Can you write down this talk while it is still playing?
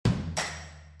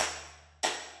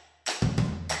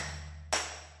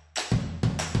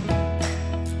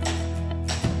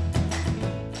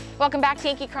Welcome back to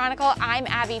Yankee Chronicle. I'm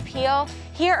Abby Peel.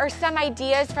 Here are some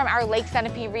ideas from our Lake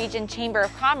Sunapee Region Chamber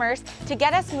of Commerce to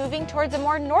get us moving towards a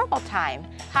more normal time.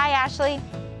 Hi, Ashlee.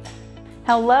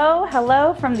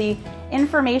 Hello from the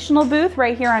informational booth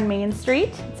right here on Main Street.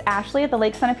 It's Ashlee at the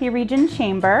Lake Sunapee Region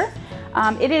Chamber.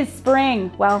 It is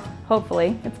spring. Well,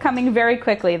 hopefully. It's coming very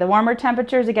quickly. The warmer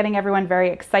temperatures are getting everyone very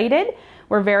excited.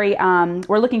 We're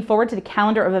looking forward to the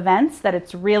calendar of events that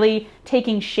it's really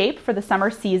taking shape for the summer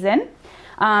season.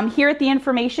 Here at the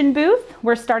information booth,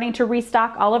 we're starting to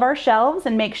restock all of our shelves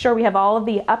and make sure we have all of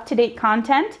the up-to-date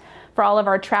content for all of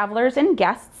our travelers and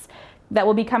guests that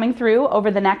will be coming through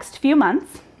over the next few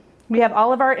months. We have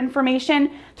all of our information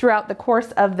throughout the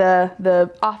course of the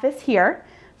office here,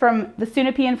 from the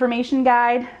Sunapee Information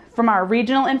Guide, from our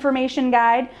Regional Information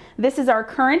Guide. This is our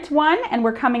current one, and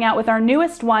we're coming out with our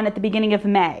newest one at the beginning of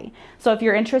May. So if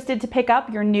you're interested to pick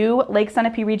up your new Lake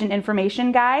Sunapee Region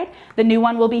Information Guide, the new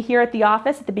one will be here at the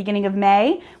office at the beginning of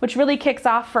May, which really kicks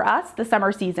off for us the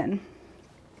summer season.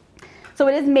 So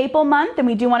it is Maple Month, and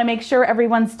we do want to make sure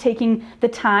everyone's taking the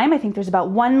time. I think there's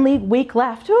about 1 week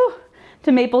left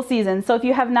to maple season. So if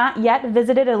you have not yet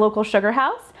visited a local sugar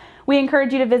house, we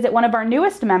encourage you to visit one of our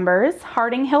newest members,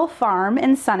 Harding Hill Farm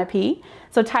in Sunapee.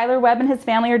 So Tyler Webb and his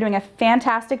family are doing a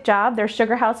fantastic job. Their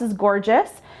sugar house is gorgeous.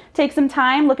 Take some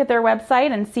time, look at their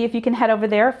website, and see if you can head over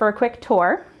there for a quick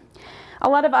tour. A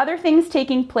lot of other things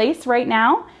taking place right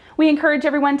now. We encourage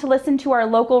everyone to listen to our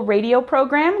local radio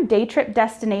program, Day Trip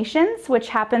Destinations, which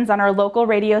happens on our local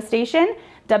radio station,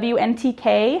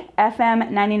 WNTK FM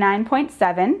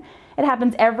 99.7. It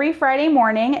happens every Friday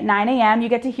morning at 9 a.m. You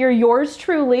get to hear yours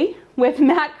truly with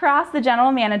Matt Cross, the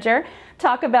general manager,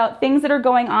 talk about things that are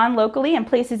going on locally and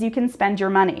places you can spend your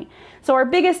money. So our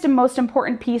biggest and most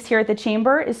important piece here at the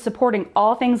Chamber is supporting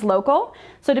all things local.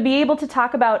 So to be able to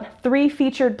talk about 3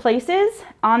 featured places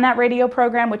on that radio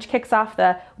program, which kicks off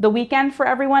the weekend for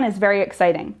everyone, is very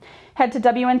exciting. Head to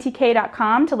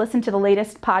WNTK.com to listen to the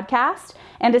latest podcast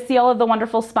and to see all of the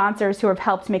wonderful sponsors who have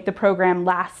helped make the program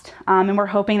last. And we're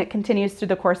hoping it continues through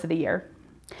the course of the year.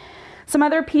 Some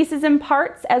other pieces and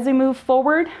parts as we move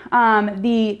forward.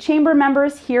 The chamber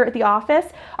members here at the office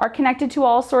are connected to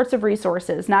all sorts of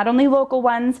resources, not only local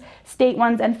ones, state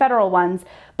ones, and federal ones,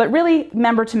 but really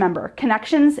member to member.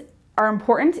 Connections are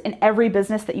important in every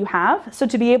business that you have. So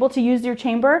to be able to use your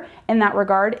chamber in that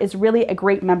regard is really a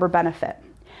great member benefit.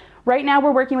 Right now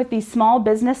we're working with the Small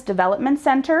Business Development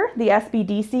Center, the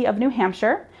SBDC of New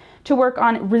Hampshire, to work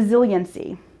on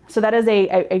resiliency. So that is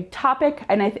a topic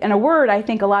and a word I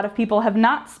think a lot of people have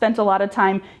not spent a lot of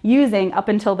time using up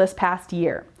until this past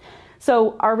year.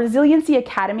 So our Resiliency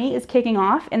Academy is kicking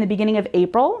off in the beginning of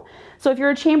April. So if you're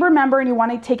a chamber member and you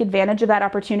want to take advantage of that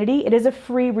opportunity, it is a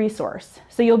free resource.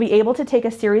 So you'll be able to take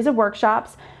a series of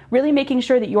workshops, really making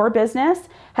sure that your business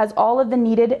has all of the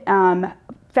needed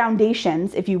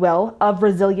foundations, if you will, of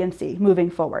resiliency moving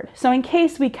forward. So in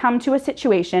case we come to a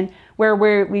situation where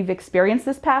we've experienced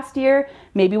this past year,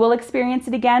 maybe we'll experience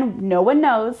it again, no one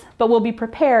knows, but we'll be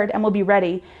prepared and we'll be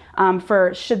ready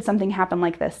for should something happen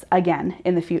like this again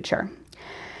in the future.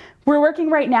 We're working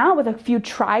right now with a few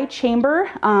tri-chamber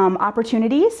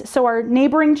opportunities. So our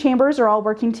neighboring chambers are all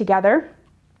working together.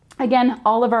 Again,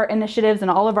 all of our initiatives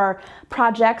and all of our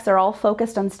projects are all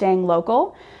focused on staying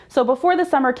local. So before the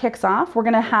summer kicks off, we're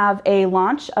going to have a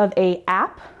launch of an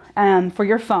app for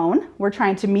your phone. We're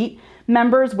trying to meet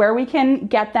members where we can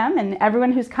get them, and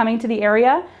everyone who's coming to the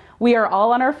area, we are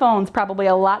all on our phones probably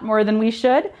a lot more than we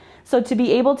should. So to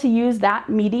be able to use that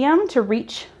medium to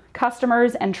reach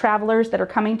customers and travelers that are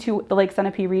coming to the Lake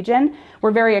Sunapee region,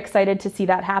 we're very excited to see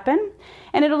that happen.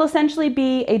 And it'll essentially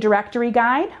be a directory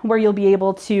guide where you'll be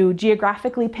able to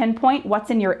geographically pinpoint what's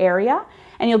in your area,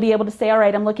 and you'll be able to say, all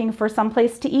right, I'm looking for some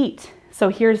place to eat. So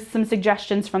here's some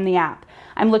suggestions from the app.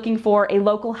 I'm looking for a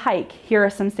local hike. Here are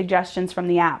some suggestions from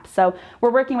the app. So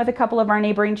we're working with a couple of our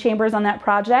neighboring chambers on that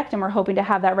project, and we're hoping to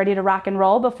have that ready to rock and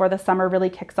roll before the summer really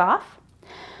kicks off.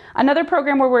 Another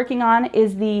program we're working on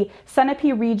is the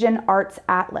Sunapee Region Arts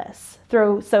Atlas.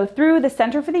 Through the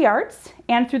Center for the Arts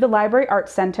and through the Library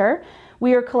Arts Center,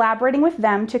 we are collaborating with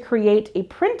them to create a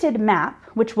printed map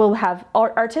which will have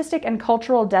artistic and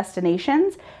cultural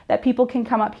destinations that people can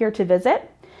come up here to visit.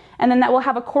 And then that will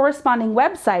have a corresponding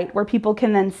website where people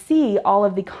can then see all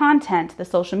of the content, the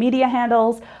social media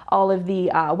handles, all of the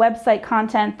website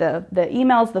content, the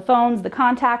emails, the phones, the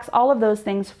contacts, all of those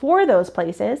things for those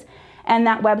places. And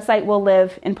that website will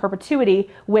live in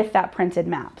perpetuity with that printed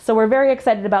map. So we're very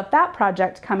excited about that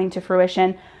project coming to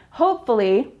fruition,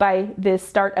 hopefully by the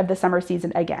start of the summer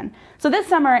season again. So this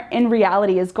summer in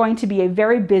reality is going to be a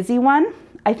very busy one.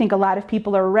 I think a lot of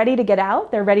people are ready to get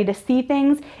out. They're ready to see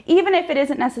things, even if it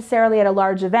isn't necessarily at a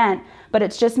large event, but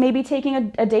it's just maybe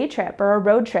taking a day trip or a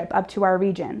road trip up to our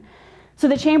region. So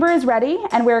the Chamber is ready,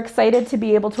 and we're excited to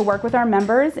be able to work with our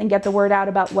members and get the word out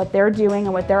about what they're doing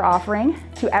and what they're offering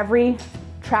to every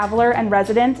traveler and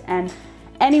resident and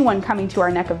anyone coming to our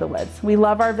neck of the woods. We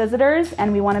love our visitors,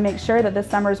 and we want to make sure that this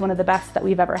summer is one of the best that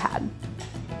we've ever had.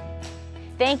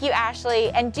 Thank you,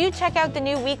 Ashlee, and do check out the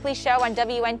new weekly show on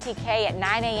WNTK at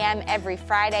 9 a.m. every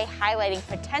Friday, highlighting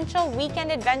potential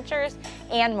weekend adventures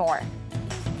and more.